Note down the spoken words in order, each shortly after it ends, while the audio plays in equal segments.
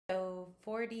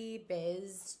40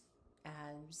 Biz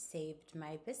saved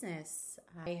my business.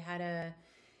 I had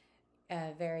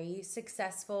a very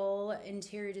successful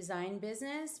interior design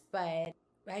business, but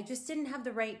I just didn't have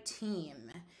the right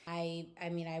team. I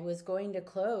was going to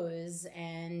close,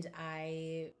 and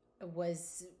I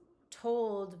was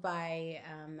told by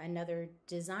another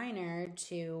designer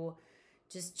to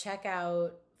just check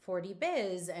out 40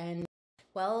 Biz, and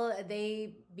well,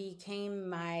 they became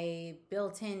my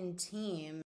built-in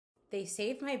team. They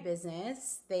saved my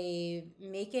business. They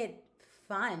make it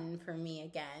fun for me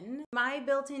again. My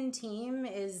built-in team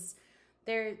is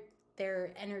they're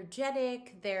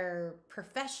energetic, they're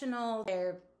professional,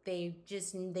 they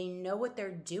know what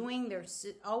they're doing. They're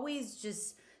always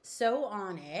just so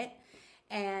on it,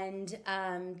 and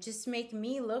just make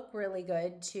me look really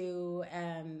good to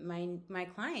my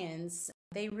clients.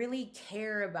 They really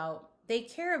care about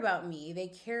me. They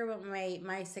care about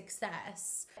my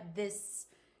success. This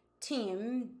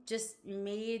team just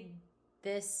made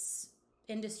this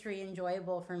industry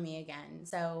enjoyable for me again.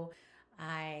 So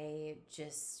I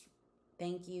just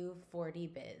thank you, 40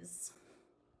 Biz.